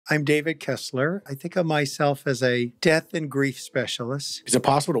I'm David Kessler. I think of myself as a death and grief specialist. Is it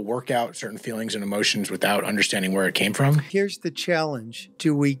possible to work out certain feelings and emotions without understanding where it came from? Here's the challenge.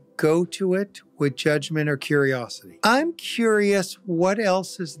 Do we go to it with judgment or curiosity? I'm curious what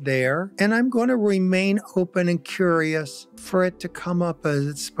else is there, and I'm going to remain open and curious for it to come up as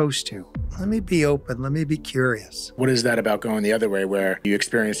it's supposed to. Let me be open. Let me be curious. What is that about going the other way where you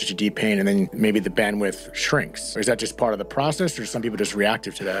experience such a deep pain and then maybe the bandwidth shrinks? Or is that just part of the process, or some people just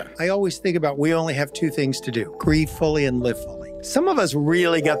reactive to that? I always think about we only have two things to do: grieve fully and live fully. Some of us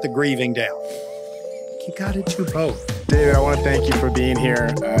really got the grieving down. You got to do both. David, I want to thank you for being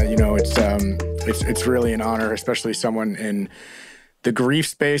here. It's really an honor, especially someone in the grief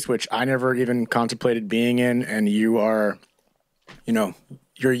space, which I never even contemplated being in. And you are,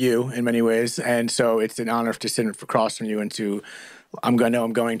 you're you in many ways. And so it's an honor to sit across from you and I'm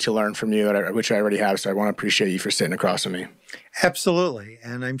going to learn from you, which I already have. So I want to appreciate you for sitting across from me. Absolutely.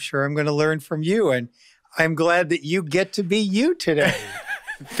 And I'm sure I'm going to learn from you. And I'm glad that you get to be you today.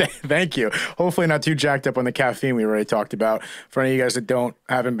 Thank you. Hopefully not too jacked up on the caffeine we already talked about. For any of you guys that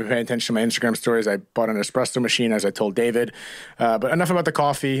haven't been paying attention to my Instagram stories, I bought an espresso machine, as I told David. But enough about the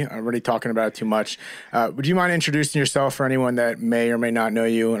coffee. I'm already talking about it too much. Would you mind introducing yourself for anyone that may or may not know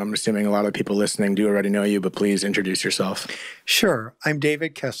you? And I'm assuming a lot of people listening do already know you, but please introduce yourself. Sure. I'm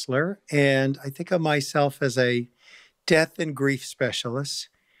David Kessler, and I think of myself as a death and grief specialist.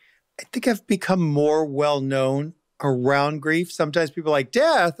 I think I've become more well-known around grief. Sometimes people are like,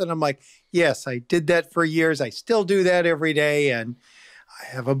 death? And I'm like, yes, I did that for years. I still do that every day. And I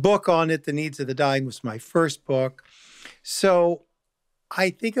have a book on it. The Needs of the Dying was my first book. So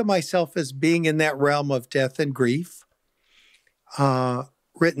I think of myself as being in that realm of death and grief.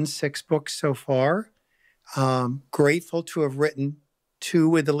 Written 6 books so far. Grateful to have written 2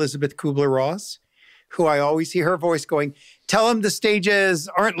 with Elisabeth Kubler Ross, who I always hear her voice going, tell them the stages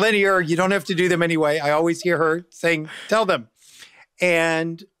aren't linear. You don't have to do them anyway. I always hear her saying, tell them.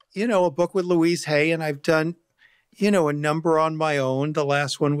 And, a book with Louise Hay, and I've done, a number on my own. The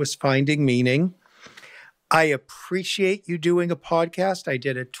last one was Finding Meaning. I appreciate you doing a podcast. I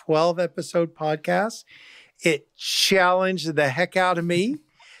did a 12-episode podcast. It challenged the heck out of me.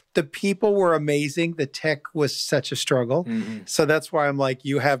 The people were amazing. The tech was such a struggle. Mm-hmm. So that's why I'm like,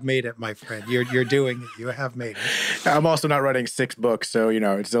 you have made it, my friend. You're doing it. You have made it. I'm also not writing 6 books, so,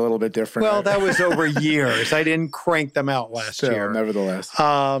 it's a little bit different. Well, that was over years. I didn't crank them out last year. Nevertheless.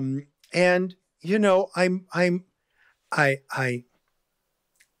 And, I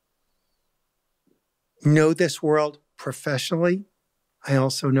know this world professionally. I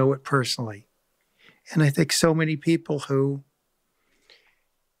also know it personally. And I think so many people who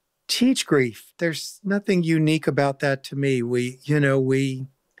teach grief, there's nothing unique about that to me. We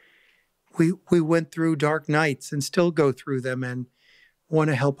went through dark nights and still go through them and want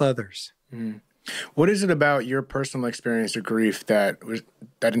to help others. Mm. What is it about your personal experience of grief that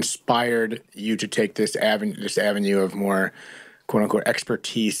inspired you to take this avenue of more quote unquote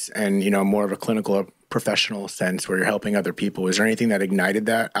expertise and, more of a clinical professional sense where you're helping other people? Is there anything that ignited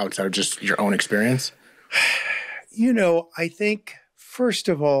that outside of just your own experience? I think, first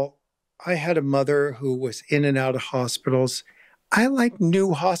of all, I had a mother who was in and out of hospitals. I like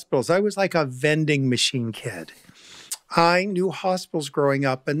new hospitals. I was like a vending machine kid. I knew hospitals growing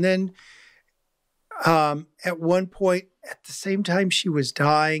up. And then at one point, at the same time she was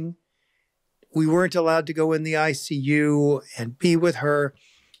dying, we weren't allowed to go in the ICU and be with her.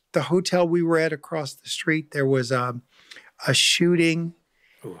 The hotel we were at across the street, there was a shooting.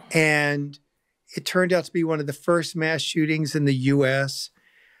 Ooh. And it turned out to be one of the first mass shootings in the U.S.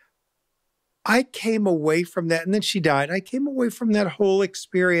 I came away from that, and then she died. I came away from that whole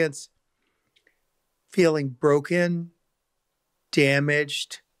experience feeling broken,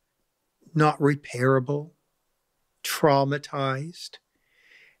 damaged, not repairable, traumatized.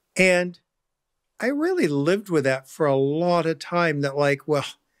 And I really lived with that for a lot of time, that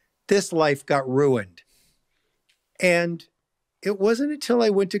this life got ruined. And it wasn't until I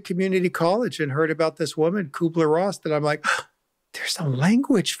went to community college and heard about this woman, Kubler Ross, that I'm like, there's a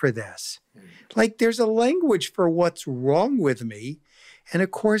language for this. Like, there's a language for what's wrong with me. And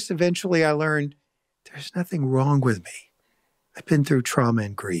of course, eventually I learned there's nothing wrong with me. I've been through trauma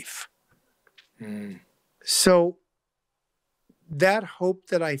and grief. Mm. So that hope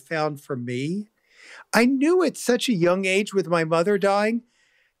that I found for me, I knew at such a young age with my mother dying,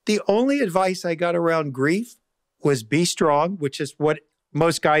 the only advice I got around grief was be strong, which is what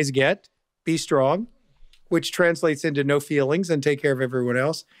most guys get, be strong, which translates into no feelings and take care of everyone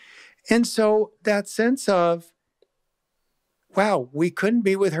else. And so that sense of, wow, we couldn't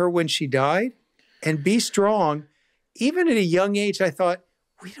be with her when she died, and be strong. Even at a young age, I thought,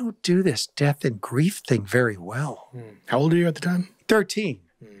 we don't do this death and grief thing very well. How old are you at the time? 13.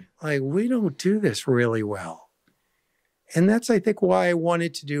 Like, we don't do this really well. And that's, I think, why I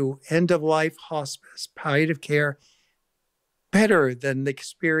wanted to do end-of-life hospice, palliative care, better than the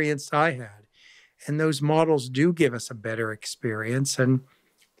experience I had. And those models do give us a better experience. And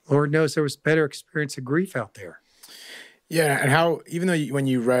Lord knows there was better experience of grief out there. Yeah, and how, even though when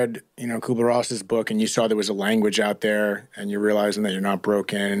you read, Kubler Ross's book and you saw there was a language out there and you're realizing that you're not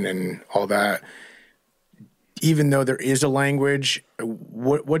broken and all that, even though there is a language,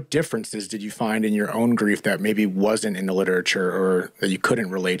 what differences did you find in your own grief that maybe wasn't in the literature or that you couldn't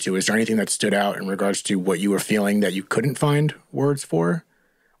relate to? Is there anything that stood out in regards to what you were feeling that you couldn't find words for?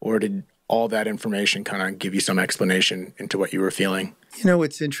 Or did all that information kind of give you some explanation into what you were feeling?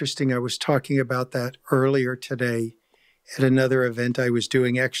 It's interesting. I was talking about that earlier today at another event I was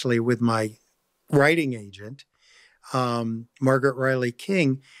doing actually with my writing agent, Margaret Riley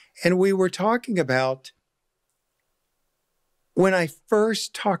King. And we were talking about when I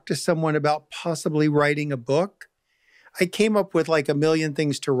first talked to someone about possibly writing a book, I came up with like a million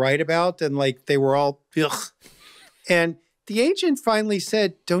things to write about and like they were all, ugh. And the agent finally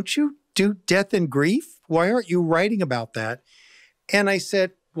said, don't you do death and grief? Why aren't you writing about that? And I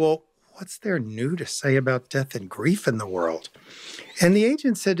said, well, what's there new to say about death and grief in the world? And the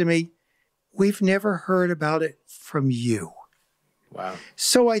agent said to me, we've never heard about it from you. Wow.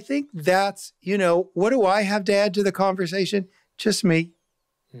 So I think that's, what do I have to add to the conversation? Just me.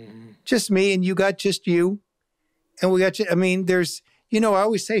 Mm-hmm. Just me, and you got just you. And we got you. I mean, there's, I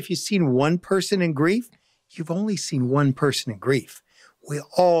always say if you've seen one person in grief, you've only seen one person in grief. We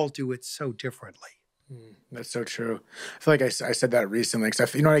all do it so differently. That's so true. I feel like I said that recently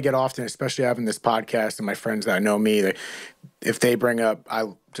because I get often, especially having this podcast and my friends that know me, if they bring up, I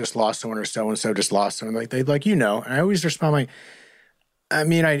just lost someone or so-and-so just lost someone, they'd like, and I always respond like, I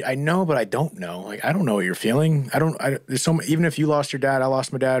mean, I know, but I don't know. Like, I don't know what you're feeling. There's even if you lost your dad, I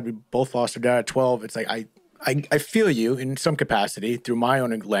lost my dad, we both lost our dad at 12. It's like, I feel you in some capacity through my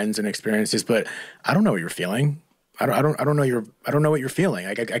own lens and experiences, but I don't know what you're feeling. I don't know what you're feeling.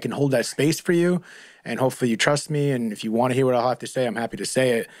 I can hold that space for you, and hopefully you trust me. And if you want to hear what I'll have to say, I'm happy to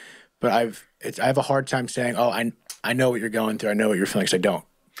say it. But I have a hard time saying, oh, I know what you're going through. I know what you're feeling. 'Cause I don't.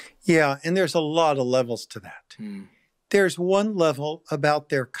 Yeah, and there's a lot of levels to that. There's one level about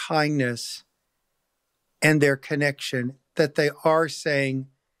their kindness and their connection that they are saying,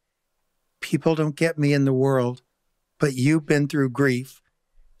 people don't get me in the world, but you've been through grief,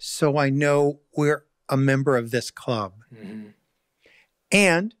 so I know we're a member of this club. Mm-hmm.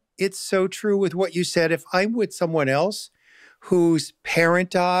 And it's so true with what you said. If I'm with someone else whose parent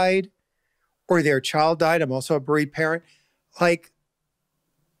died or their child died, I'm also a bereaved parent, like,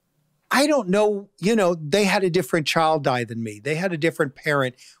 I don't know, they had a different child die than me. They had a different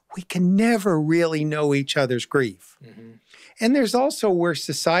parent. We can never really know each other's grief. Mm-hmm. And there's also where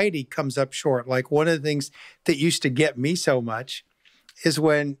society comes up short. Like one of the things that used to get me so much is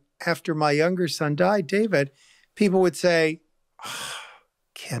when after my younger son died, David, people would say, oh,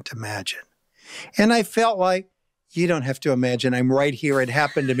 can't imagine. And I felt like, you don't have to imagine. I'm right here. It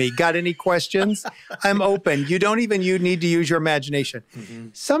happened to me. Got any questions? I'm open. You need to use your imagination. Mm-hmm.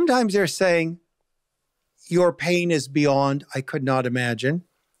 Sometimes they're saying, your pain is beyond, I could not imagine.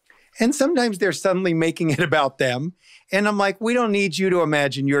 And sometimes they're suddenly making it about them. And I'm like, we don't need you to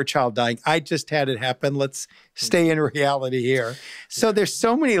imagine your child dying. I just had it happen. Let's stay in reality here. So there's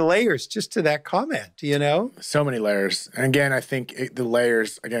so many layers just to that comment, So many layers. And again, I think the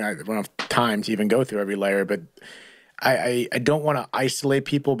layers, again, I don't have time to even go through every layer, but I don't want to isolate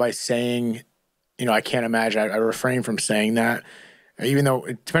people by saying, I can't imagine. I refrain from saying that. Even though,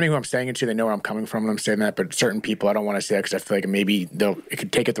 depending who I'm saying it to, they know where I'm coming from when I'm saying that. But certain people, I don't want to say that because I feel like maybe it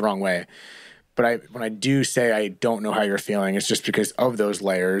could take it the wrong way. But when I do say I don't know how you're feeling, it's just because of those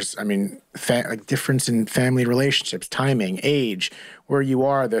layers. I mean, like difference in family relationships, timing, age, where you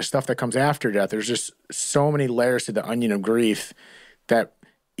are, the stuff that comes after death. There's just so many layers to the onion of grief that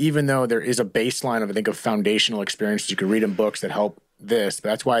even though there is a baseline of foundational experiences you could read in books that help this. But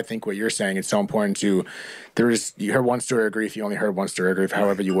that's why I think what you're saying is so important to, you heard one story of grief, you only heard one story of grief,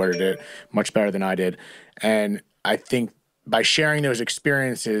 however you worded it, much better than I did. And I think by sharing those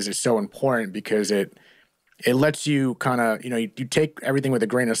experiences is so important because it lets you kind of, you take everything with a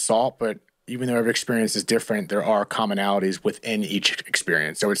grain of salt, but even though every experience is different, there are commonalities within each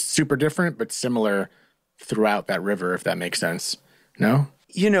experience. So it's super different, but similar throughout that river, if that makes sense. No?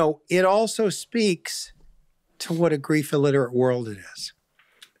 It also speaks to what a grief illiterate world it is.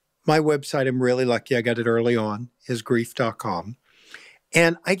 My website, I'm really lucky, I got it early on, is grief.com.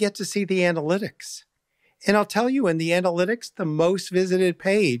 And I get to see the analytics. And I'll tell you, in the analytics, the most visited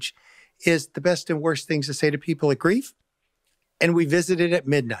page is the best and worst things to say to people at grief. And we visited at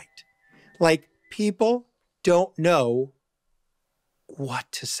midnight. Like, people don't know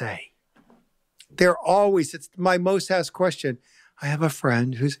what to say. They're always, it's my most asked question. I have a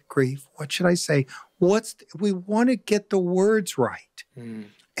friend who's at grief. What should I say? We want to get the words right.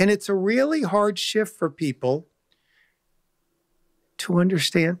 And it's a really hard shift for people to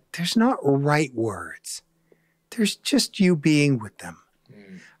understand there's not right words. There's just you being with them.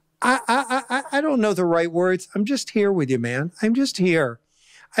 I don't know the right words. I'm just here with you, man. I'm just here.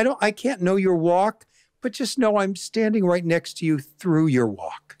 I can't know your walk, but just know I'm standing right next to you through your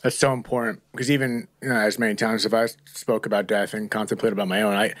walk. That's so important, because even, as many times as I spoke about death and contemplated about my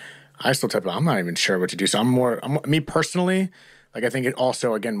own, I still type about, I'm not even sure what to do. So I'm me personally, like, I think it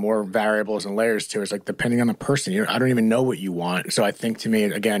also, again, more variables and layers to it. It's like, depending on the person, I don't even know what you want. So I think, to me,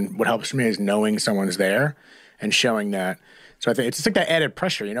 again, what helps me is knowing someone's there and showing that. So I think it's just like that added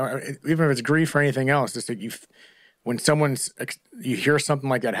pressure, even if it's grief or anything else, it's like when you hear something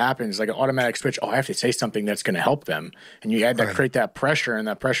like that happens, like an automatic switch, I have to say something that's going to help them. And you create that pressure, and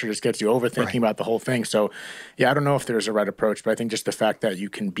that pressure just gets you overthinking about the whole thing. So yeah, I don't know if there's a right approach, but I think just the fact that you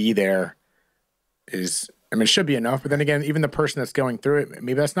can be there it should be enough. But then again, even the person that's going through it,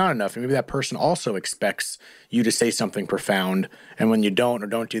 maybe that's not enough. And maybe that person also expects you to say something profound. And when you don't, or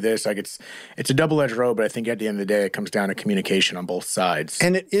don't do this, like, it's a double-edged road. But I think at the end of the day, it comes down to communication on both sides.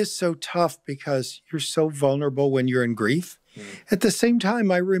 And it is so tough because you're so vulnerable when you're in grief. At the same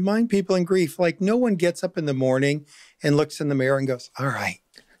time, I remind people in grief, like, no one gets up in the morning and looks in the mirror and goes, all right,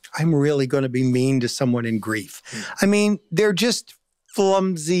 I'm really going to be mean to someone in grief. I mean, they're just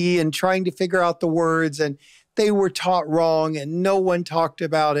flimsy and trying to figure out the words, and they were taught wrong and no one talked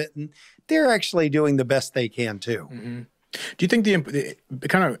about it, and they're actually doing the best they can too. Do you think the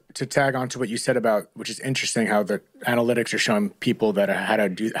kind of, to tag on to what you said about, which is interesting, how the analytics are showing people that how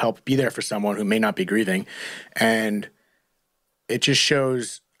to help be there for someone who may not be grieving, and it just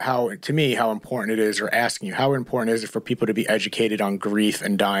shows to me how important it is, or asking you, how important is it for people to be educated on grief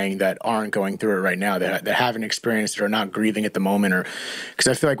and dying that aren't going through it right now, that haven't experienced it or not grieving at the moment? Or because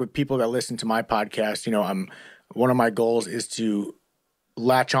I feel like with people that listen to my podcast, one of my goals is to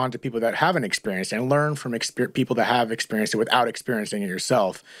latch on to people that haven't experienced it and learn from people that have experienced it without experiencing it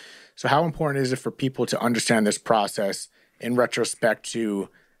yourself. So how important is it for people to understand this process in retrospect, to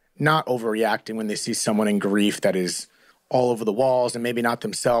not overreacting when they see someone in grief that is all over the walls and maybe not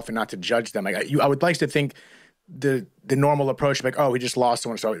themselves, and not to judge them? I would like to think the normal approach, like, oh, we just lost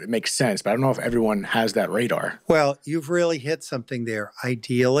someone, so it makes sense. But I don't know if everyone has that radar. Well, you've really hit something there.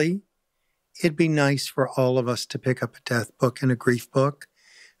 Ideally, it'd be nice for all of us to pick up a death book and a grief book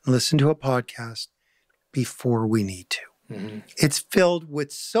and listen to a podcast before we need to. It's filled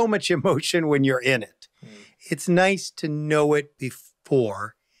with so much emotion when you're in it. It's nice to know it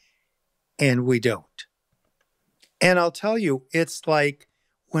before, and we don't. And I'll tell you, it's like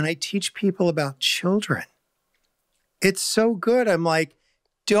when I teach people about children, it's so good. I'm like,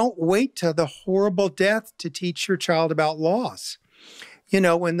 don't wait till the horrible death to teach your child about loss.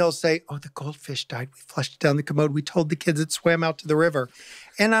 When they'll say, oh, the goldfish died. We flushed it down the commode. We told the kids it swam out to the river.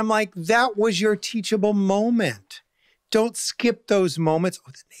 And I'm like, that was your teachable moment. Don't skip those moments.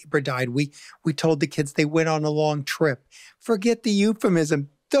 Oh, the neighbor died. We told the kids they went on a long trip. Forget the euphemism.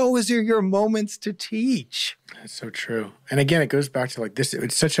 Those are your moments to teach. That's so true. And again, it goes back to like this,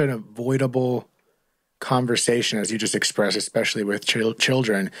 it's such an avoidable conversation, as you just expressed, especially with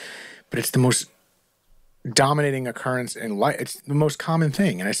children, but it's the most dominating occurrence in life. It's the most common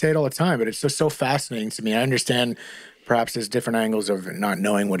thing. And I say it all the time, but it's just so fascinating to me. I understand perhaps there's different angles of not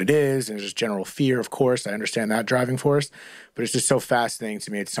knowing what it is, and just general fear, of course. I understand that driving force, but it's just so fascinating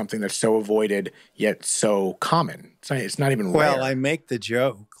to me. It's something that's so avoided, yet so common. It's not even rare. Well, I make the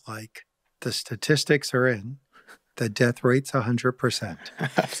joke, like, the statistics are in, the death rate's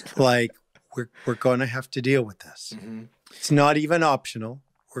 100%. Like, we're going to have to deal with this. It's not even optional.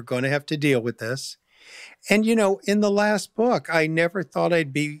 We're going to have to deal with this. And, in the last book, I never thought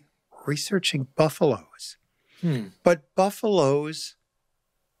I'd be researching buffaloes. But buffaloes,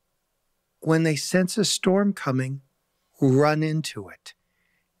 when they sense a storm coming, run into it.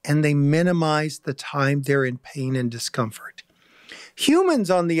 And they minimize the time they're in pain and discomfort.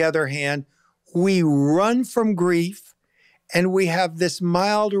 Humans, on the other hand, we run from grief, and we have this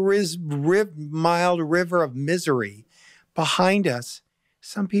mild river of misery behind us,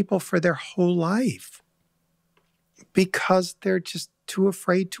 some people for their whole life, because they're just too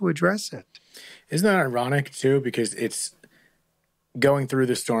afraid to address it. Isn't that ironic, too? Because it's going through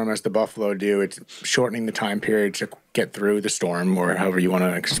the storm as the buffalo do. It's shortening the time period to get through the storm, or however you want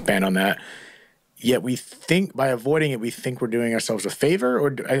to expand on that. yet we think by avoiding it, we think we're doing ourselves a favor,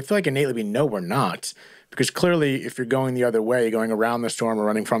 or I feel like innately we know we're not. Because clearly, if you're going the other way, going around the storm or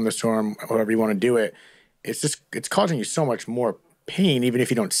running from the storm, however you want to do it, it's causing you so much more pain, even if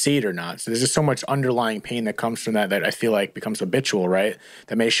you don't see it or not. So there's just so much underlying pain that comes from that I feel like becomes habitual, right?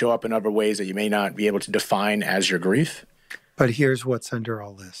 That may show up in other ways that you may not be able to define as your grief. But here's what's under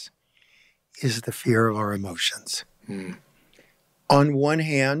all this, is the fear of our emotions. On one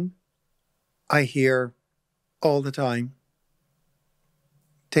hand, I hear all the time,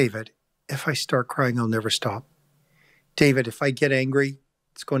 David, if I start crying, I'll never stop. David, if I get angry,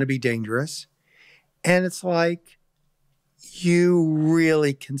 it's going to be dangerous. And it's like, you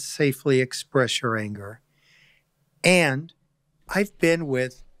really can safely express your anger. And I've been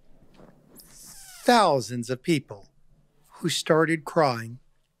with thousands of people who started crying,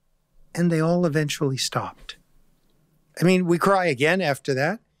 and they all eventually stopped. I mean, we cry again after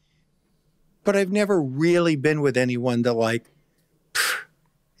that, but I've never really been with anyone that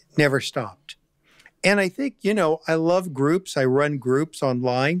never stopped. And I think, I love groups. I run groups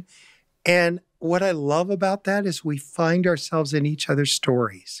online. And what I love about that is we find ourselves in each other's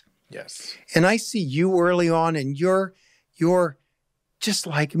stories. Yes. And I see you early on, and you're just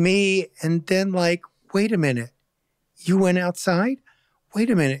like me. And then wait a minute, you went outside? Wait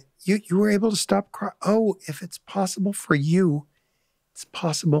a minute, you were able to stop crying? Oh, if it's possible for you, it's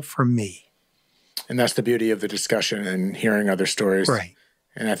possible for me. And that's the beauty of the discussion and hearing other stories. Right.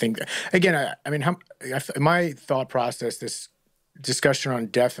 And I think, again, my thought process, this discussion on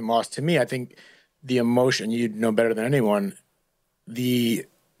death and loss, to me, I think the emotion, you know better than anyone, the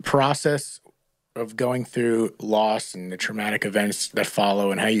process of going through loss and the traumatic events that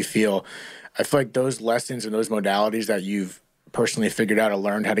follow and how you feel, I feel like those lessons and those modalities that you've personally figured out or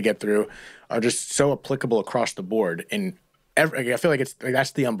learned how to get through are just so applicable across the board. And I feel like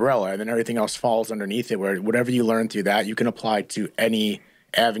that's the umbrella, and then everything else falls underneath it, where whatever you learn through that, you can apply to any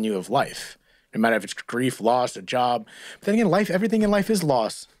avenue of life, no matter if it's grief, loss, a job. But then again, everything in life is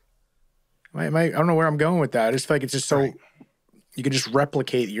loss. I don't know where I'm going with that. I just feel like it's just so right. You can just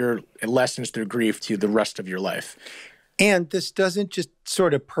replicate your lessons through grief to the rest of your life. And this doesn't just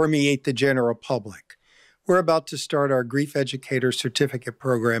sort of permeate the general public. We're about to start our Grief Educator Certificate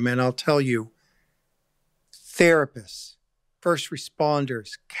program, and I'll tell you, therapists, first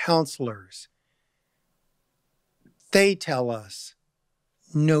responders, counselors, they tell us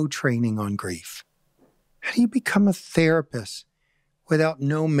no training on grief. How do you become a therapist without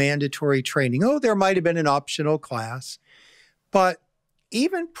no mandatory training? Oh, there might have been an optional class, but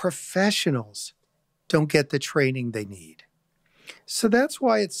even professionals don't get the training they need. So that's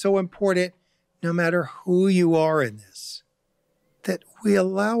why it's so important, no matter who you are in this, that we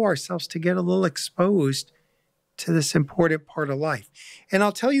allow ourselves to get a little exposed to this important part of life. And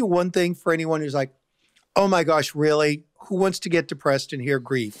I'll tell you one thing for anyone who's like, oh my gosh, really? Who wants to get depressed and hear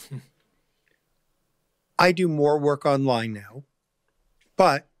grief? I do more work online now,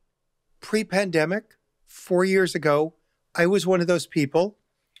 but pre-pandemic, 4 years ago, I was one of those people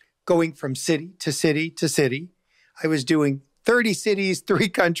going from city to city to city. I was doing 30 cities, 3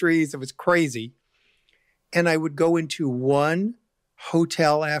 countries. It was crazy. And I would go into one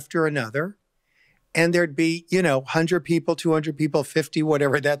hotel after another, and there'd be, 100 people, 200 people, 50,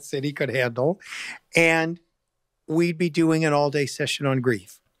 whatever that city could handle. And we'd be doing an all-day session on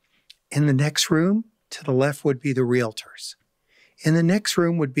grief. In the next room, to the left would be the realtors. In the next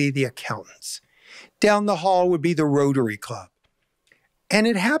room would be the accountants. Down the hall would be the Rotary Club. And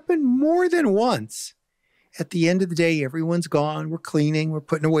it happened more than once. At the end of the day, everyone's gone. We're cleaning. We're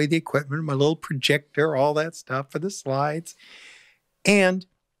putting away the equipment, my little projector, all that stuff for the slides. And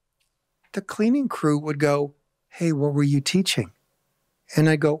the cleaning crew would go, hey, what were you teaching? And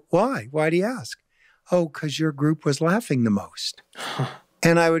I'd go, why? Why do you ask? Oh, because your group was laughing the most.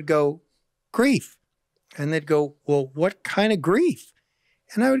 And I would go, grief. And they'd go, well, what kind of grief?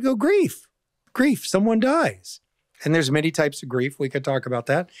 And I would go, grief. Grief, someone dies. And there's many types of grief. We could talk about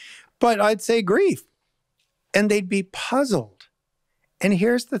that. But I'd say grief. And they'd be puzzled. And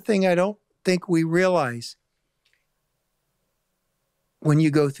here's the thing I don't think we realize. When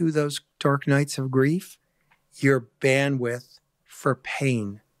you go through those dark nights of grief, your bandwidth for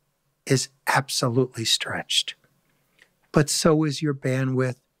pain is absolutely stretched. But so is your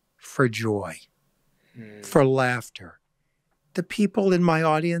bandwidth for joy, for laughter. The people in my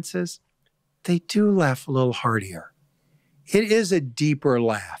audiences, they do laugh a little heartier. It is a deeper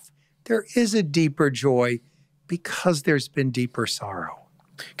laugh. There is a deeper joy because there's been deeper sorrow.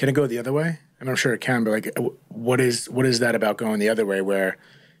 Can it go the other way? I'm sure it can, but what is that about going the other way where,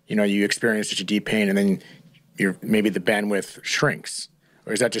 you experience such a deep pain and then maybe the bandwidth shrinks?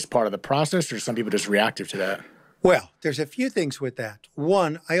 Or is that just part of the process, or are some people just reactive to that? Well, there's a few things with that.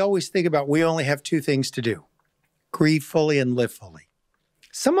 One, I always think about we only have two things to do: grieve fully and live fully.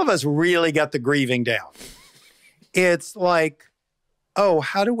 Some of us really got the grieving down. It's like, oh,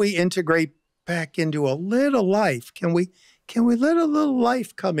 how do we integrate back into a little life? Can we let a little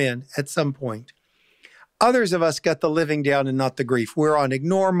life come in at some point? Others of us got the living down and not the grief. We're on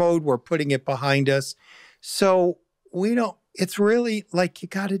ignore mode. We're putting it behind us. So it's really like you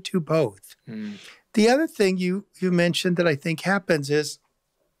got to do both. The other thing you mentioned that I think happens is,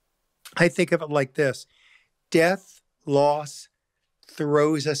 I think of it like this: death, loss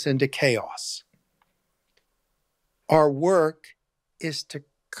throws us into chaos. Our work is to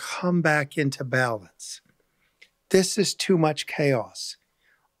come back into balance. This is too much chaos.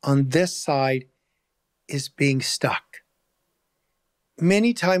 On this side is being stuck.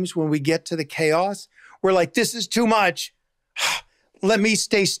 Many times when we get to the chaos, we're like, this is too much. Let me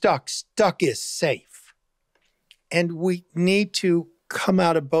stay stuck. Stuck is safe. And we need to come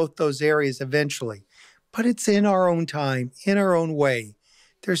out of both those areas eventually. But it's in our own time, in our own way.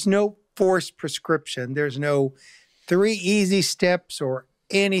 There's no forced prescription. There's no 3 easy steps or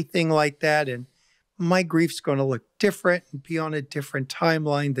anything like that. And my grief's going to look different and be on a different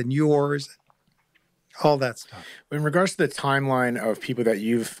timeline than yours. All that stuff. In regards to the timeline of people that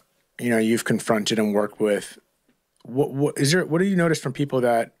you've confronted and worked with, what do you notice from people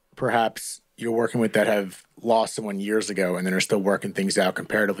that perhaps you're working with that have lost someone years ago and then are still working things out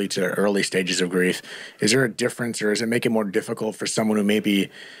comparatively to early stages of grief? Is there a difference, or does it make it more difficult for someone who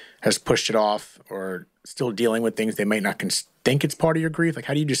maybe has pushed it off or still dealing with things they might not think it's part of your grief? Like,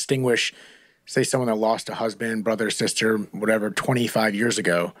 how do you distinguish, say, someone that lost a husband, brother, sister, whatever, 25 years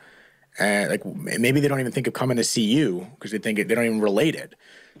ago, and like maybe they don't even think of coming to see you because they think they don't even relate it.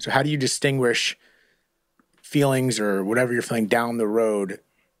 So how do you distinguish feelings or whatever you're feeling down the road,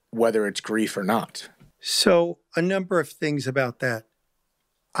 whether it's grief or not? So a number of things about that.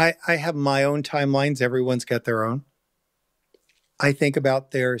 I have my own timelines. Everyone's got their own. I think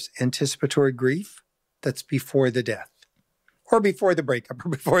about there's anticipatory grief that's before the death, or before the breakup, or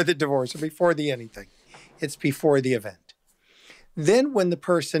before the divorce, or before the anything. It's before the event. Then when the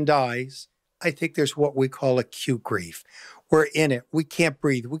person dies, I think there's what we call acute grief. We're in it. We can't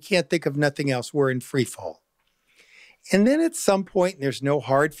breathe. We can't think of nothing else. We're in free fall. And then at some point, and there's no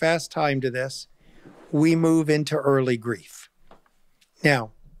hard, fast time to this, we move into early grief.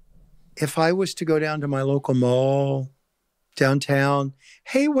 Now, if I was to go down to my local mall, downtown,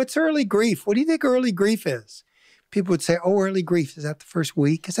 hey, what's early grief? What do you think early grief is? People would say, oh, early grief, is that the first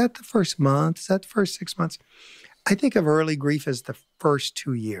week? Is that the first month? Is that the first 6 months? I think of early grief as the first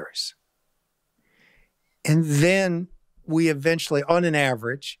 2 years. And then we eventually, on an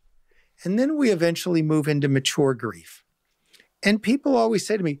average, and then we eventually move into mature grief. And people always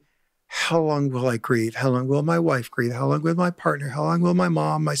say to me, how long will I grieve? How long will my wife grieve? How long will my partner? How long will my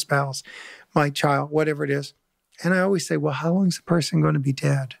mom, my spouse, my child, whatever it is? And I always say, well, how long is the person going to be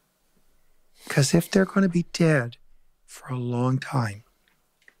dead? Because if they're going to be dead for a long time,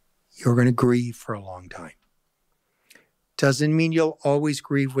 you're going to grieve for a long time. Doesn't mean you'll always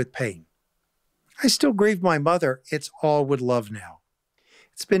grieve with pain. I still grieve my mother. It's all with love now.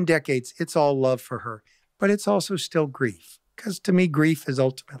 It's been decades. It's all love for her. But it's also still grief. Because to me, grief is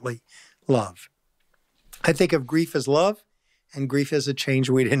ultimately love. I think of grief as love and grief as a change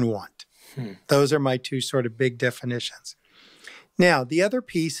we didn't want. Those are my two sort of big definitions. Now, the other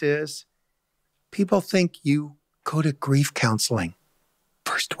piece is people think you go to grief counseling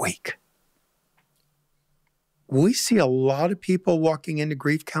first week. We see a lot of people walking into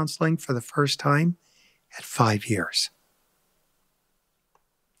grief counseling for the first time at 5 years.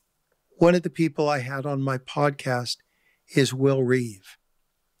 One of the people I had on my podcast is Will Reeve,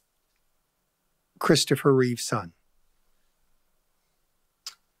 Christopher Reeve's son.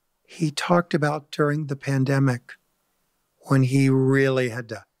 He talked about during the pandemic when he really had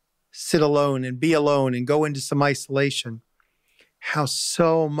to sit alone and be alone and go into some isolation, how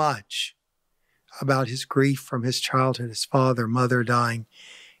so much about his grief from his childhood, his father, mother dying,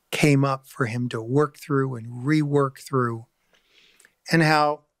 came up for him to work through and rework through. And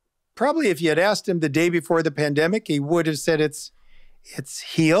how probably if you had asked him the day before the pandemic, he would have said it's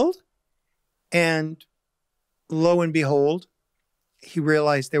healed. And lo and behold, he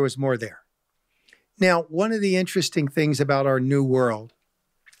realized there was more there. Now, one of the interesting things about our new world,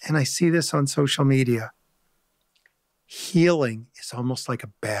 and I see this on social media, healing is almost like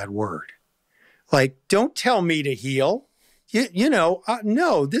a bad word. Like, don't tell me to heal.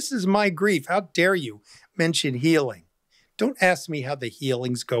 No, this is my grief. How dare you mention healing? Don't ask me how the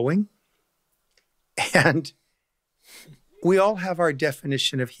healing's going. And we all have our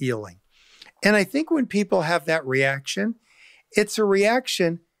definition of healing. And I think when people have that reaction, it's a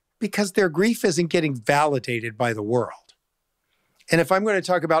reaction because their grief isn't getting validated by the world. And if I'm going to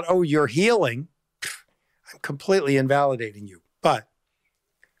talk about, oh, you're healing, I'm completely invalidating you. But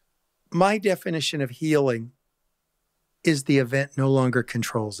my definition of healing is the event no longer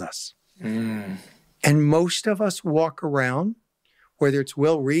controls us. And most of us walk around, whether it's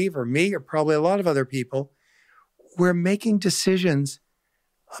Will Reeve or me or probably a lot of other people, we're making decisions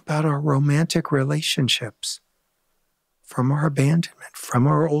about our romantic relationships from our abandonment, from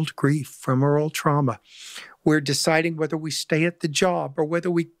our old grief, from our old trauma. We're deciding whether we stay at the job or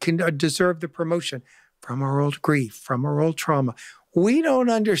whether we can deserve the promotion from our old grief, from our old trauma. We don't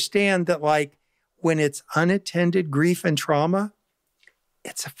understand that, like, when it's unattended grief and trauma,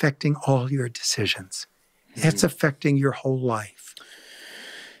 it's affecting all your decisions. It's affecting your whole life.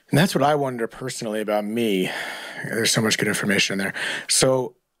 And that's what I wonder personally about me. There's so much good information in there.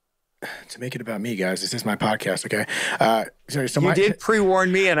 So to make it about me, guys, this is my podcast, okay? You did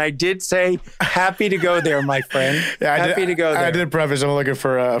pre-warn me, and I did say, happy to go there, my friend. Yeah, happy to go there. I did preface, I'm looking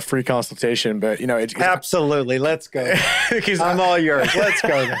for a free consultation, but, you know. Absolutely. Let's go. I'm all yours. Let's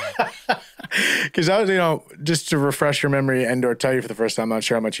go there. Because I was, you know, just to refresh your memory and or tell you for the first time, I'm not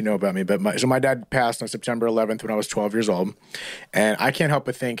sure how much you know about me, but my dad passed on September 11th when I was 12 years old. And I can't help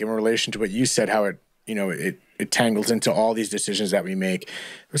but think in relation to what you said, how it tangles into all these decisions that we make. It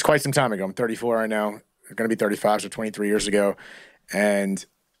was quite some time ago. I'm 34 right now. I'm going to be 35, so 23 years ago. And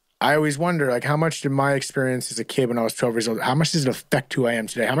I always wonder, like, how much did my experience as a kid when I was 12 years old, how much does it affect who I am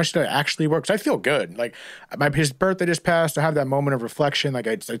today? How much did I actually work? Because I feel good. Like, his birthday just passed. I have that moment of reflection. Like,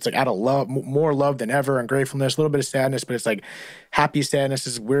 it's like out of love, more love than ever, and gratefulness, a little bit of sadness, but it's like happy sadness,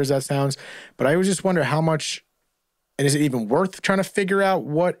 as weird as that sounds. But I always just wonder how much, and is it even worth trying to figure out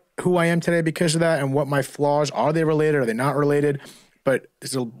who I am today because of that, and what my flaws are? Are they related? Are they not related? But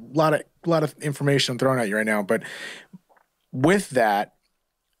there's a lot of information I'm throwing at you right now. But with that,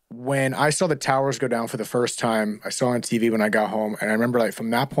 when I saw the towers go down for the first time, I saw on TV when I got home, and I remember, like, from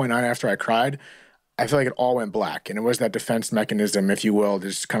that point on, after I cried, I feel like it all went black, and it was that defense mechanism, if you will,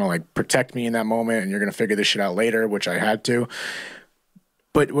 just kind of like protect me in that moment, and you're going to figure this shit out later, which I had to.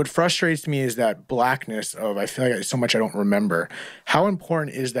 But what frustrates me is that blackness of, I feel like there's so much I don't remember. How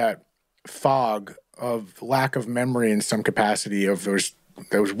important is that fog of lack of memory in some capacity of those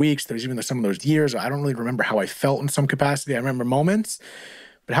weeks, there's even some of those years? I don't really remember how I felt in some capacity. I remember moments.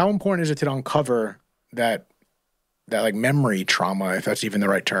 But how important is it to uncover that like memory trauma, if that's even the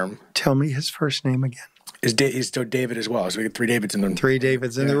right term? Tell me his first name again. He's still David as well. So we get three Davids in the room. Three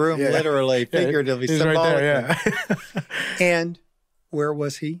Davids in the room, literally, figuratively, he's symbolically. Right there, yeah. And where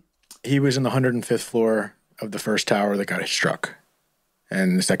was he? He was in the 105th floor of the first tower that got struck,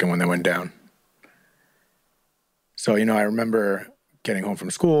 and the second one that went down. So, you know, I remember getting home from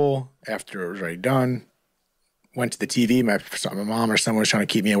school after it was already done. Went to the TV. My mom or someone was trying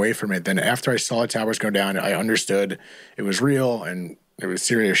to keep me away from it. Then after I saw the towers go down, I understood it was real and it was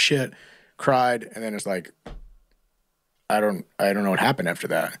serious shit. Cried, and then it's like, I don't know what happened after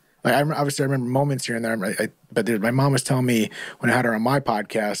that. Like, obviously I remember moments here and there. But my mom was telling me when I had her on my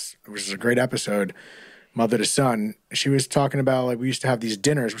podcast, which is a great episode, Mother to Son, she was talking about, like, we used to have these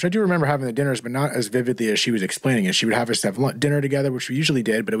dinners, which I do remember having the dinners, but not as vividly as she was explaining it. She would have us have dinner together, which we usually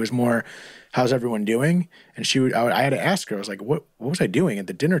did, but it was more, how's everyone doing? And I had to ask her, I was like, what was I doing at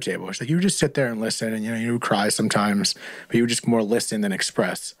the dinner table? She's like, you would just sit there and listen, and, you know, you would cry sometimes, but you would just more listen than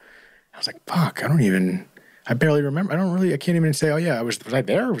express. I was like, fuck, I barely remember. I can't even say, oh yeah, was I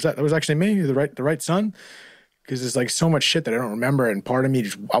there? That was actually me, the right son? Because there's, like, so much shit that I don't remember, and part of me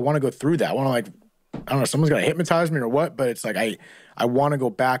I want to go through that. I want to, like, I don't know, someone's going to hypnotize me or what, but it's like I want to go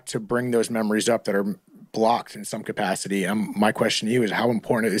back to bring those memories up that are blocked in some capacity. My question to you is, how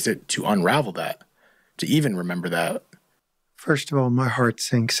important is it to unravel that, to even remember that? First of all, my heart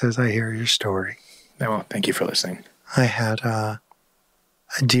sinks as I hear your story. Well, thank you for listening. I had a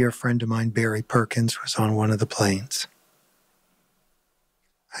dear friend of mine, Barry Perkins, was on one of the planes.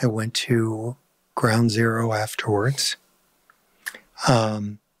 I went to Ground Zero afterwards.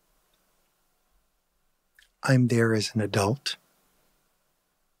 I'm there as an adult.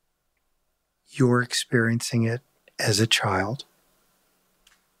 You're experiencing it as a child.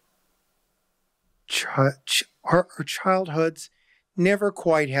 Our childhoods never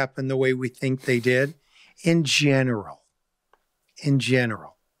quite happen the way we think they did in general,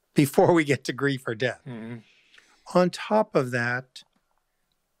 before we get to grief or death. Mm-hmm. On top of that,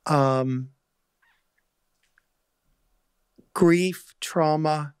 grief,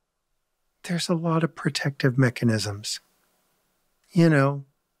 trauma, there's a lot of protective mechanisms. You know,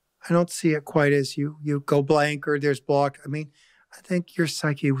 I don't see it quite as you go blank or there's block. I mean, I think your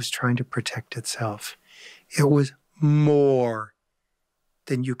psyche was trying to protect itself. It was more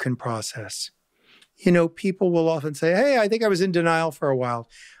than you can process. You know, people will often say, hey, I think I was in denial for a while.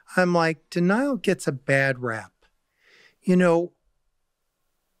 I'm like, denial gets a bad rap. You know,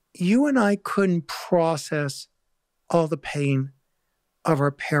 you and I couldn't process all the pain of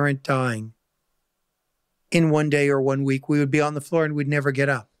our parent dying in one day or 1 week. We would be on the floor and we'd never get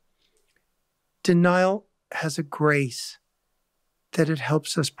up. Denial has a grace that it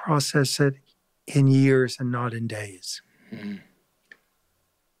helps us process it in years and not in days. Mm-hmm.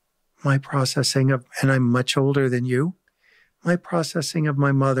 My processing of, and I'm much older than you, my processing of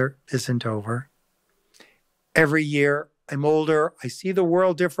my mother isn't over. Every year, I'm older, I see the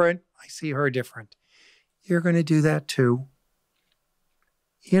world different, I see her different. You're going to do that too.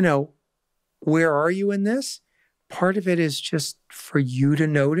 You know, where are you in this? Part of it is just for you to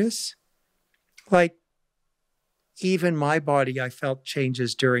notice. Like, even my body, I felt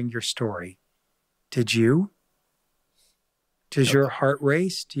changes during your story. Did you? Does your heart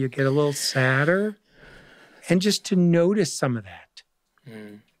race? Do you get a little sadder? And just to notice some of that.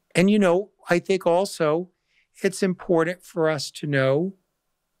 Mm. And, you know, I think also it's important for us to know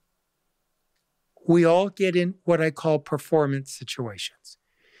we all get in what I call performance situations.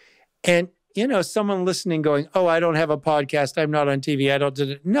 And, you know, someone listening going, oh, I don't have a podcast. I'm not on TV. I don't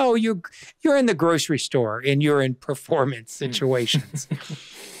do it. No, you're in the grocery store and you're in performance situations.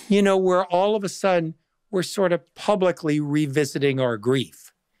 You know, where all of a sudden we're sort of publicly revisiting our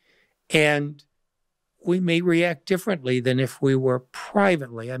grief. And we may react differently than if we were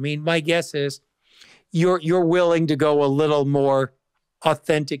privately. I mean, my guess is you're willing to go a little more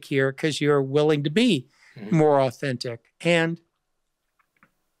authentic here because you're willing to be more authentic. And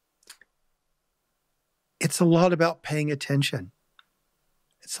it's a lot about paying attention.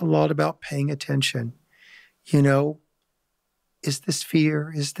 It's a lot about paying attention. You know, is this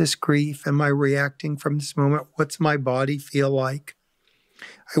fear? Is this grief? Am I reacting from this moment? What's my body feel like?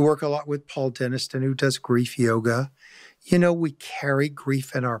 I work a lot with Paul Denniston, who does grief yoga. You know, we carry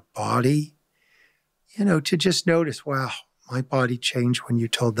grief in our body. You know, to just notice, wow, my body changed when you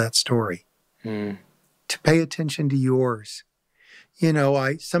told that story. To pay attention to yours. You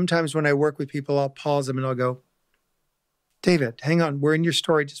know, sometimes when I work with people, I'll pause them and I'll go, David, hang on, we're in your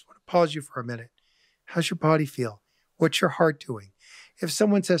story. Just want to pause you for a minute. How's your body feel? What's your heart doing? If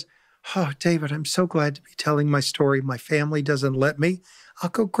someone says, oh, David, I'm so glad to be telling my story. My family doesn't let me. I'll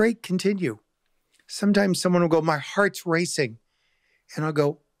go, great, continue. Sometimes someone will go, my heart's racing. And I'll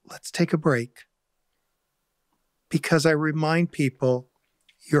go, let's take a break. Because I remind people,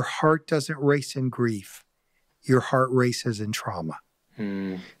 your heart doesn't race in grief. Your heart races in trauma.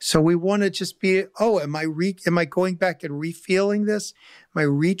 So we want to just be, oh, am I going back and re-feeling this? Am I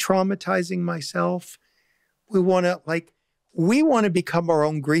re-traumatizing myself? We want to become our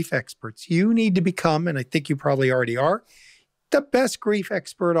own grief experts. You need to become, and I think you probably already are, the best grief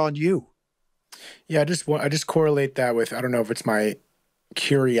expert on you. Yeah, I just correlate that with, I don't know if it's my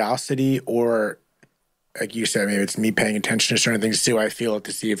curiosity or, like you said, maybe it's me paying attention to certain things to see how I feel it,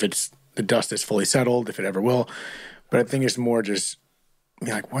 to see if it's the dust is fully settled, if it ever will. But I think it's more just,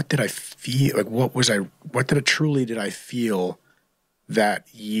 like, what did I feel? Like, what did I feel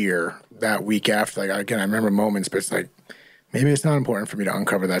that year, that week after? Like, again, I remember moments, but it's like, maybe it's not important for me to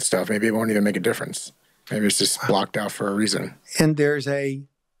uncover that stuff. Maybe it won't even make a difference. Maybe it's just blocked out for a reason. And there's a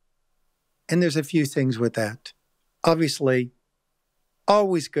few things with that. Obviously,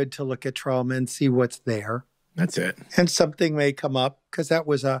 always good to look at trauma and see what's there. That's it. And something may come up because that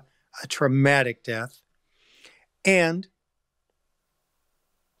was a traumatic death. And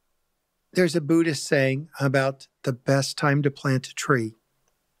there's a Buddhist saying about the best time to plant a tree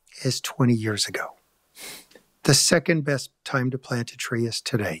is 20 years ago. The second best time to plant a tree is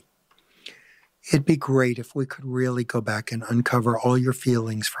today. It'd be great if we could really go back and uncover all your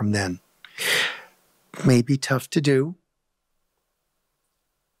feelings from then. Maybe tough to do.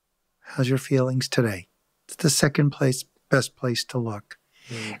 How's your feelings today? It's the second best place to look.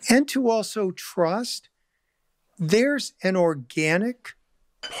 And to also trust there's an organic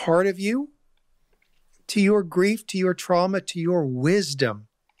part of you, to your grief, to your trauma, to your wisdom,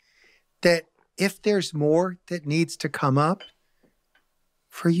 that if there's more that needs to come up,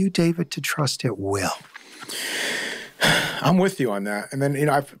 for you, David, to trust it will. I'm with you on that. And then, you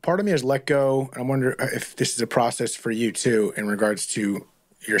know, part of me has let go. And I wonder if this is a process for you too, in regards to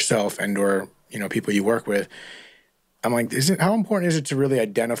yourself and or, you know, people you work with. I'm like, how important is it to really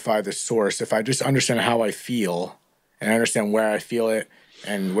identify the source? If I just understand how I feel and I understand where I feel it,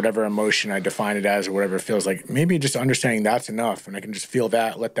 and whatever emotion I define it as or whatever it feels like, maybe just understanding that's enough and I can just feel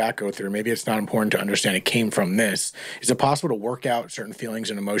that, let that go through. Maybe it's not important to understand it came from this. Is it possible to work out certain feelings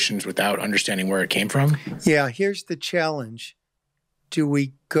and emotions without understanding where it came from? Yeah, here's the challenge. Do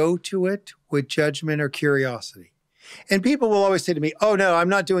we go to it with judgment or curiosity? And people will always say to me, oh, no, I'm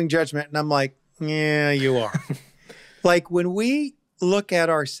not doing judgment. And I'm like, yeah, you are. Like when we look at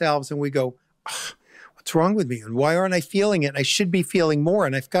ourselves and we go, oh, what's wrong with me? And why aren't I feeling it? And I should be feeling more.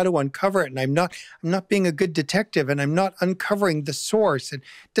 And I've got to uncover it. And I'm not being a good detective. And I'm not uncovering the source. And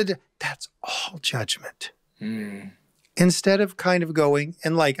that's all judgment. Instead of kind of going,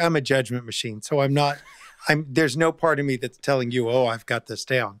 and like, I'm a judgment machine. So there's no part of me that's telling you, oh, I've got this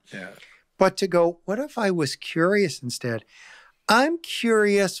down. Yeah. But to go, what if I was curious instead? I'm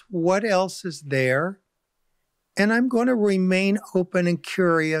curious what else is there. And I'm going to remain open and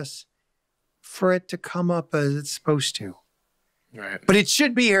curious for it to come up as it's supposed to. Right. But it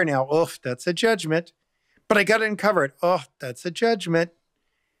should be here now. Oh, that's a judgment. But I got to uncover it. Oh, that's a judgment.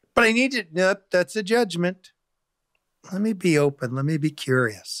 But I need it. Nope, that's a judgment. Let me be open. Let me be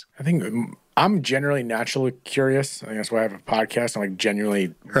curious. I think I'm generally naturally curious. I think that's why I have a podcast. I like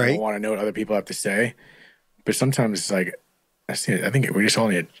genuinely want to know what other people have to say. But sometimes it's like, I think we just all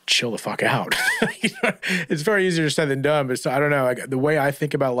need to chill the fuck out. It's very easier said than done. But I don't know. Like, the way I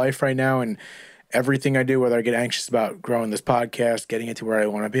think about life right now and everything I do, whether I get anxious about growing this podcast, getting it to where I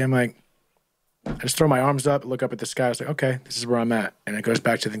want to be, I'm like, I just throw my arms up, look up at the sky. It's like, okay, this is where I'm at. And it goes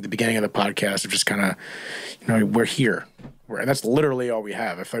back to, I think, the beginning of the podcast of just kind of, we're here. And that's literally all we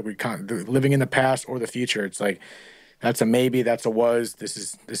have. If like we can't, living in the past or the future, it's like, that's a maybe, that's a was, this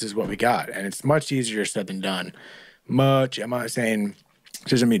is what we got. And it's much easier said than done. I'm not saying it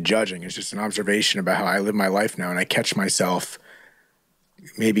doesn't mean judging. It's just an observation about how I live my life now. And I catch myself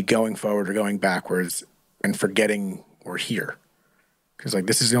maybe going forward or going backwards and forgetting we're here. Because like,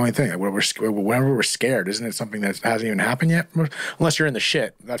 this is the only thing. Like, whenever we're scared, isn't it something that hasn't even happened yet? Unless you're in the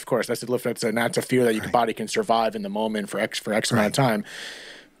shit. That's, of course, that's a fear that your body can survive in the moment for X amount of time.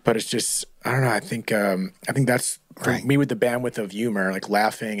 But it's just, I don't know. I think that's for me with the bandwidth of humor, like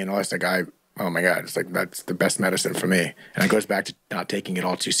laughing and all that. Like oh my God, it's like that's the best medicine for me. And it goes back to not taking it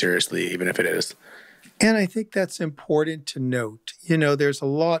all too seriously, even if it is. And I think that's important to note. There's a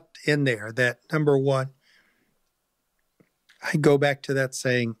lot in there that, number one, I go back to that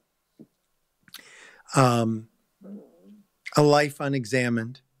saying, a life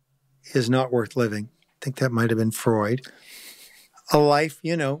unexamined is not worth living. I think that might have been Freud. A life,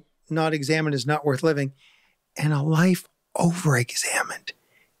 not examined is not worth living. And a life over-examined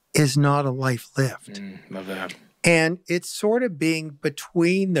is not a life lived. Love that. And it's sort of being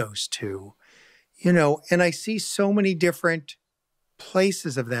between those two, and I see so many different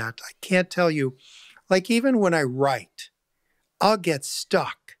places of that. I can't tell you, like even when I write, I'll get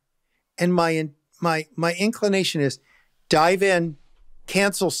stuck. And my inclination is dive in,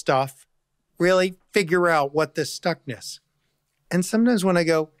 cancel stuff, really figure out what the stuckness. And sometimes when I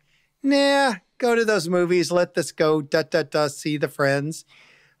go, nah, go to those movies, let this go, see the friends.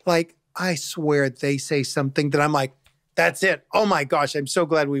 Like, I swear they say something that I'm like, that's it. Oh my gosh, I'm so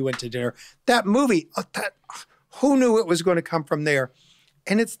glad we went to dinner. That movie, who knew it was going to come from there?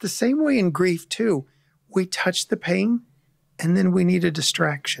 And it's the same way in grief too. We touch the pain and then we need a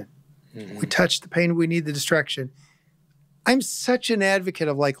distraction. We touch the pain, we need the distraction. I'm such an advocate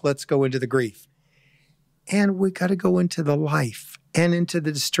of like, let's go into the grief. And we got to go into the life and into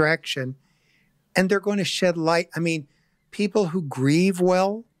the distraction. And they're going to shed light. I mean, people who grieve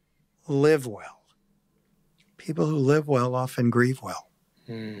well, live well. People who live well often grieve well.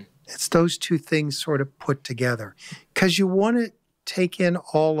 It's those two things sort of put together. Because you want to take in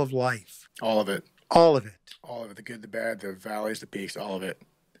all of life. All of it. All of it. All of it. The good, the bad, the valleys, the peaks, all of it.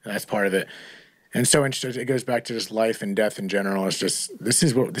 And that's part of it. And so it goes back to just life and death in general. It's just, this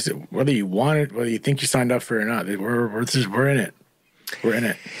is whether you want it, whether you think you signed up for it or not, we're in it. We're in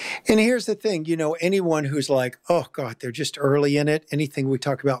it. And here's the thing, anyone who's like, oh God, they're just early in it. Anything we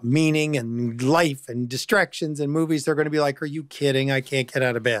talk about meaning and life and distractions and movies, they're going to be like, are you kidding? I can't get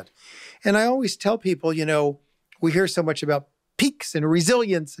out of bed. And I always tell people, we hear so much about peaks and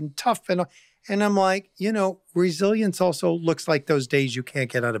resilience and tough. And I'm like, resilience also looks like those days you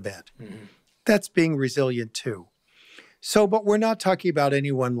can't get out of bed. Mm-hmm. That's being resilient too. So, but we're not talking about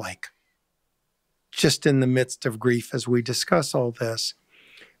anyone like just in the midst of grief as we discuss all this.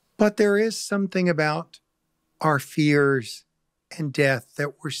 But there is something about our fears and death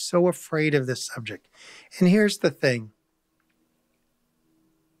that we're so afraid of this subject. And here's the thing.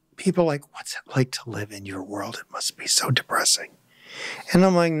 People are like, what's it like to live in your world? It must be so depressing. And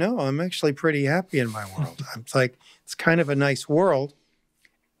I'm like, no, I'm actually pretty happy in my world. I'm like, it's kind of a nice world.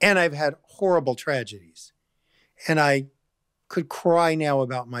 And I've had horrible tragedies. And I could cry now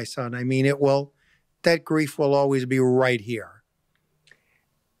about my son. I mean, that grief will always be right here.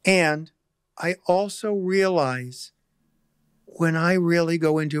 And I also realize when I really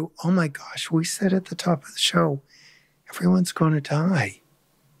go into, oh my gosh, we said at the top of the show, everyone's going to die.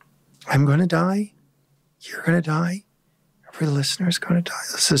 I'm going to die. You're going to die. Every listener's going to die.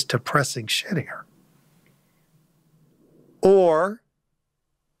 This is depressing shit here. Or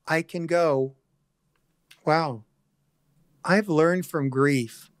I can go, wow, I've learned from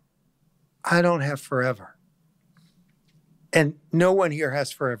grief, I don't have forever. And no one here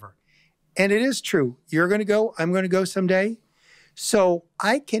has forever. And it is true. You're going to go, I'm going to go someday. So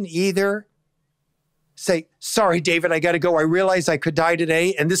I can either say, sorry, David, I got to go. I realize I could die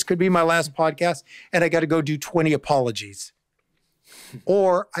today and this could be my last podcast and I got to go do 20 apologies.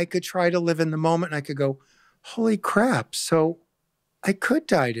 Or I could try to live in the moment and I could go, holy crap. So I could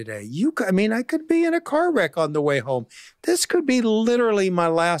die today. I could be in a car wreck on the way home. This could be literally my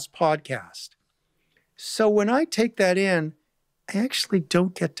last podcast. So when I take that in, I actually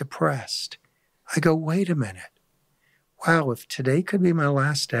don't get depressed. I go, wait a minute. Wow, if today could be my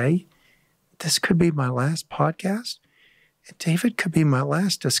last day, this could be my last podcast, and David could be my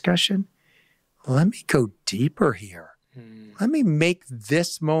last discussion. Let me go deeper here. Let me make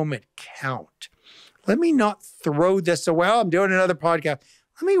this moment count. Let me not throw this away. Oh, I'm doing another podcast.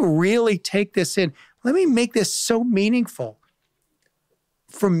 Let me really take this in. Let me make this so meaningful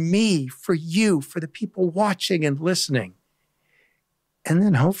for me, for you, for the people watching and listening. And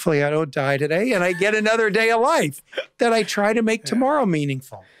then hopefully I don't die today and I get another day of life that I try to make tomorrow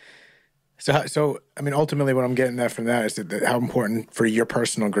meaningful. So ultimately what I'm getting at from that is that how important for your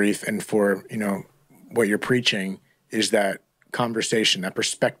personal grief and for, what you're preaching is that conversation, that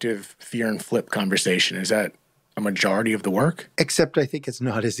perspective, fear and flip conversation. Is that a majority of the work? Except I think it's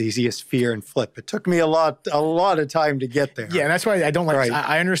not as easy as fear and flip. It took me a lot of time to get there. Yeah, and that's why I don't like, right.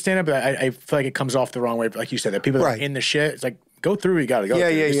 I understand it, but I feel like it comes off the wrong way. Like you said, that people that are in the shit, it's like, go through what you got to go through.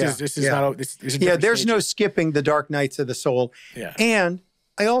 This is not, this is there's no skipping the dark nights of the soul. Yeah. And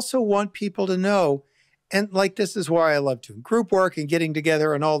I also want people to know, and like this is why I love doing group work and getting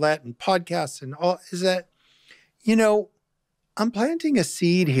together and all that and podcasts and all, is that, I'm planting a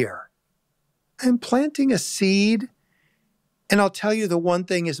seed here. I'm planting a seed. And I'll tell you the one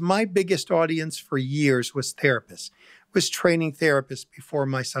thing is my biggest audience for years was therapists, was training therapists before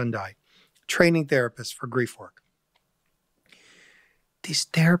my son died, training therapists for grief work. These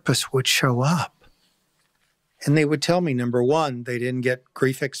therapists would show up and they would tell me, number one, they didn't get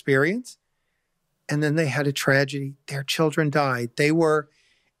grief experience. And then they had a tragedy. Their children died. They were,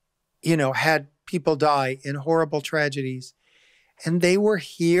 had people die in horrible tragedies. And they were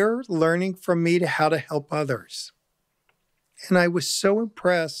here learning from me to how to help others. And I was so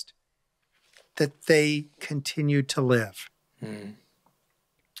impressed that they continued to live. Mm.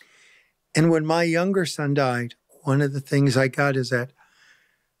 And when my younger son died, one of the things I got is that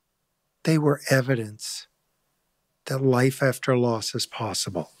they were evidence that life after loss is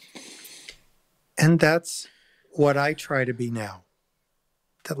possible. And that's what I try to be now,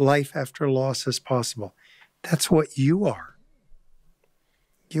 that life after loss is possible. That's what you are.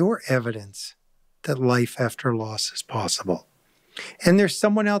 You're evidence that life after loss is possible. And there's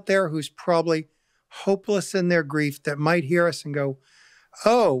someone out there who's probably hopeless in their grief that might hear us and go,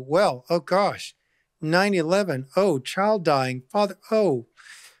 oh, well, oh gosh, 9/11, oh, child dying, father, oh,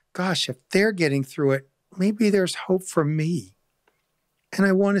 gosh, if they're getting through it, maybe there's hope for me. And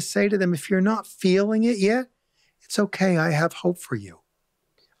I want to say to them, if you're not feeling it yet, it's okay, I have hope for you.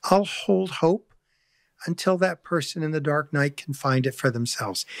 I'll hold hope until that person in the dark night can find it for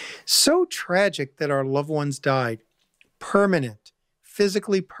themselves. So tragic that our loved ones died. Permanent,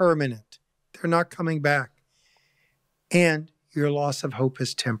 physically permanent. They're not coming back. And your loss of hope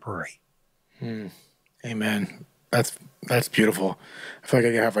is temporary. Amen. That's beautiful. I feel like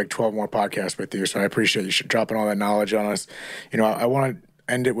I could have like 12 more podcasts with you, so I appreciate you dropping all that knowledge on us. I want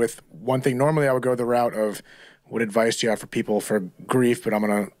to end it with one thing. Normally I would go the route of what advice do you have for people for grief, but I'm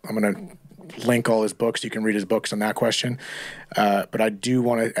gonna link all his books. You can read his books on that question. But I do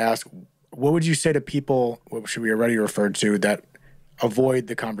want to ask, what would you say to people, which we already referred to, that avoid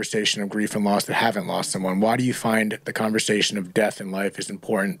the conversation of grief and loss, that haven't lost someone? Why do you find the conversation of death and life is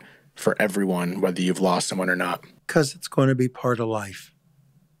important for everyone, whether you've lost someone or not? Because it's going to be part of life.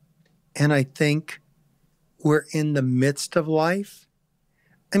 And I think we're in the midst of life.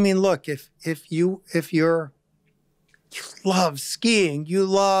 I mean, look, if you love skiing, you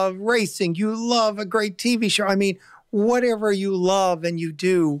love racing, you love a great TV show, I mean, whatever you love and you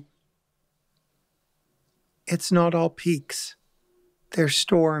do, it's not all peaks. There's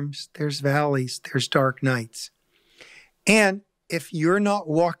storms, there's valleys, there's dark nights. And if you're not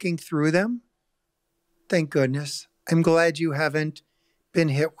walking through them, thank goodness. I'm glad you haven't been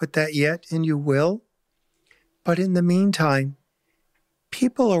hit with that yet, and you will. But in the meantime,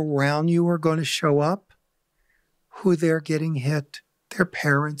 people around you are going to show up who they're getting hit. Their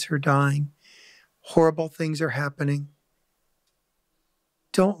parents are dying. Horrible things are happening.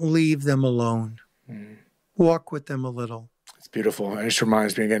 Don't leave them alone. Walk with them a little. It's beautiful. And it just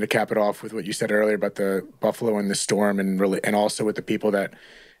reminds me again to cap it off with what you said earlier about the buffalo and the storm, and really, and also with the people that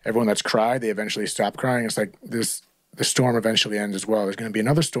everyone that's cried, they eventually stop crying. It's like this, the storm eventually ends as well. There's going to be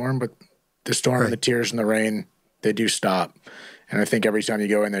another storm, but the storm and the tears and the rain, they do stop. And I think every time you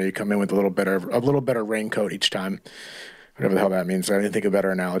go in there, you come in with a little better raincoat each time. Whatever the hell that means. I didn't think of better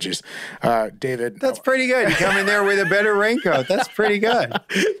analogies. David. That's pretty good. You come in there with a better raincoat. That's pretty good.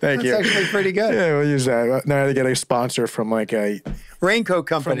 Thank you. That's actually pretty good. Yeah, we'll use that. Now I gotta get a sponsor from like a raincoat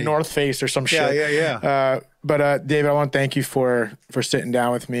company. From North Face or some shit. Yeah. But David, I want to thank you for sitting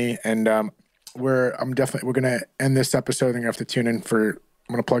down with me. And we're gonna end this episode. I'm gonna have to tune in for.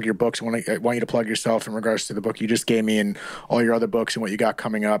 I'm going to plug your books. I want you to plug yourself in regards to the book you just gave me and all your other books and what you got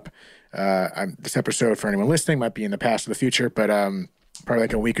coming up. This episode, for anyone listening, might be in the past or the future, but probably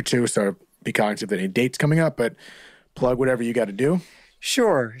like a week or two, so be cognizant of any dates coming up, but plug whatever you got to do.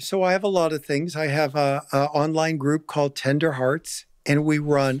 Sure. So I have a lot of things. I have an online group called Tender Hearts, and we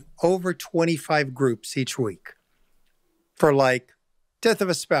run over 25 groups each week for like death of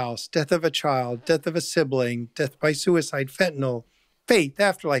a spouse, death of a child, death of a sibling, death by suicide, fentanyl, faith,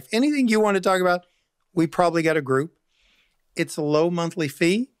 afterlife, anything you want to talk about, we probably got a group. It's a low monthly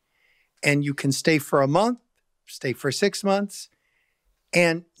fee, and you can stay for a month, stay for 6 months,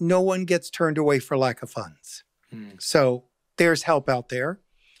 and no one gets turned away for lack of funds. So there's help out there.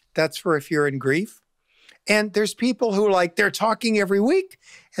 That's for if you're in grief. And there's people who they're talking every week,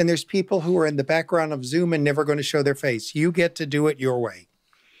 and there's people who are in the background of Zoom and never going to show their face. You get to do it your way.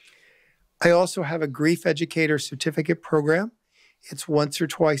 I also have a grief educator certificate program. It's once or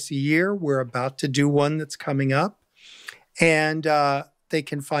twice a year. We're about to do one that's coming up. And they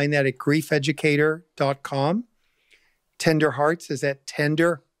can find that at griefeducator.com. Tender Hearts is at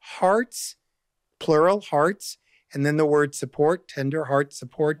Tender Hearts, plural, hearts, and then the word support,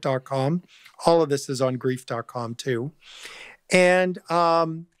 tenderheartsupport.com. All of this is on grief.com too. And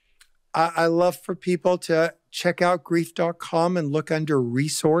I love for people to check out grief.com and look under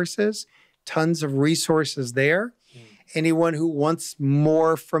resources. Tons of resources there. Anyone who wants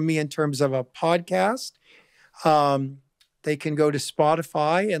more from me in terms of a podcast, they can go to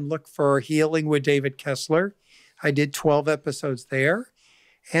Spotify and look for Healing with David Kessler. I did 12 episodes there.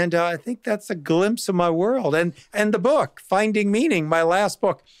 And I think that's a glimpse of my world. And the book, Finding Meaning, my last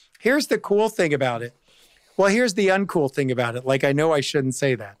book. Here's the cool thing about it. Well, here's the uncool thing about it. Like, I know I shouldn't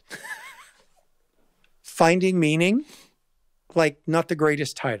say that. Finding Meaning, not the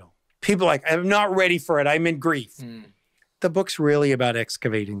greatest title. People are like, I'm not ready for it. I'm in grief. The book's really about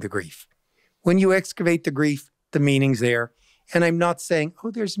excavating the grief. When you excavate the grief, the meaning's there. And I'm not saying,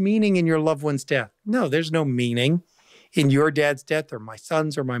 there's meaning in your loved one's death. No, there's no meaning in your dad's death or my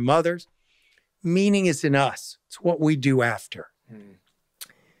son's or my mother's. Meaning is in us. It's what we do after.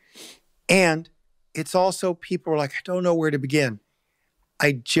 And it's also people are like, I don't know where to begin.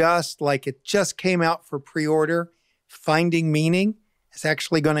 It just came out for pre-order. Finding Meaning is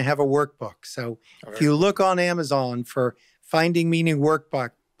actually going to have a workbook. So if you look on Amazon for Finding Meaning workbook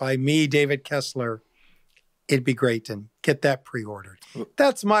by me, David Kessler, it'd be great to get that pre-ordered.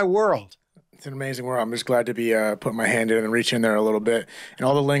 That's my world. It's an amazing world. I'm just glad to be putting my hand in and reach in there a little bit. And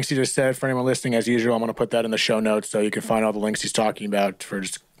all the links you just said, for anyone listening, as usual, I'm going to put that in the show notes so you can find all the links he's talking about for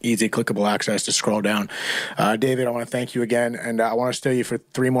just easy, clickable access to scroll down. David, I want to thank you again. And I want to stay you for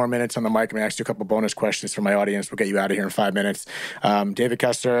 3 more minutes on the mic. I'm going to ask you a couple bonus questions for my audience. We'll get you out of here in 5 minutes. David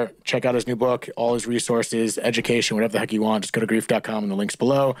Kessler, check out his new book, all his resources, education, whatever the heck you want. Just go to grief.com and the link's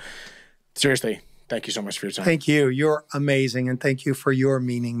below. Seriously, thank you so much for your time. Thank you. You're amazing. And thank you for your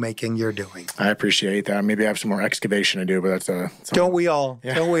meaning making you're doing. I appreciate that. Maybe I have some more excavation to do, but that's Don't we all?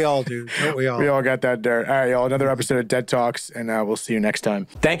 Yeah. Don't we all do? Don't we all? We all got that dirt. All right, y'all. Another episode of Dead Talks, and we'll see you next time.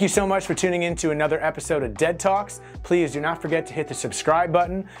 Thank you so much for tuning in to another episode of Dead Talks. Please do not forget to hit the subscribe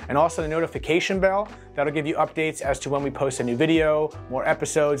button and also the notification bell. That'll give you updates as to when we post a new video, more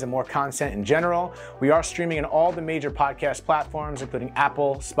episodes, and more content in general. We are streaming on all the major podcast platforms, including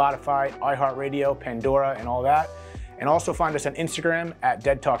Apple, Spotify, iHeartRadio, Pandora, and all that. And also find us on Instagram at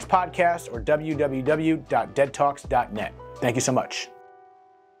Dead Talks Podcast or www.deadtalks.net. Thank you so much.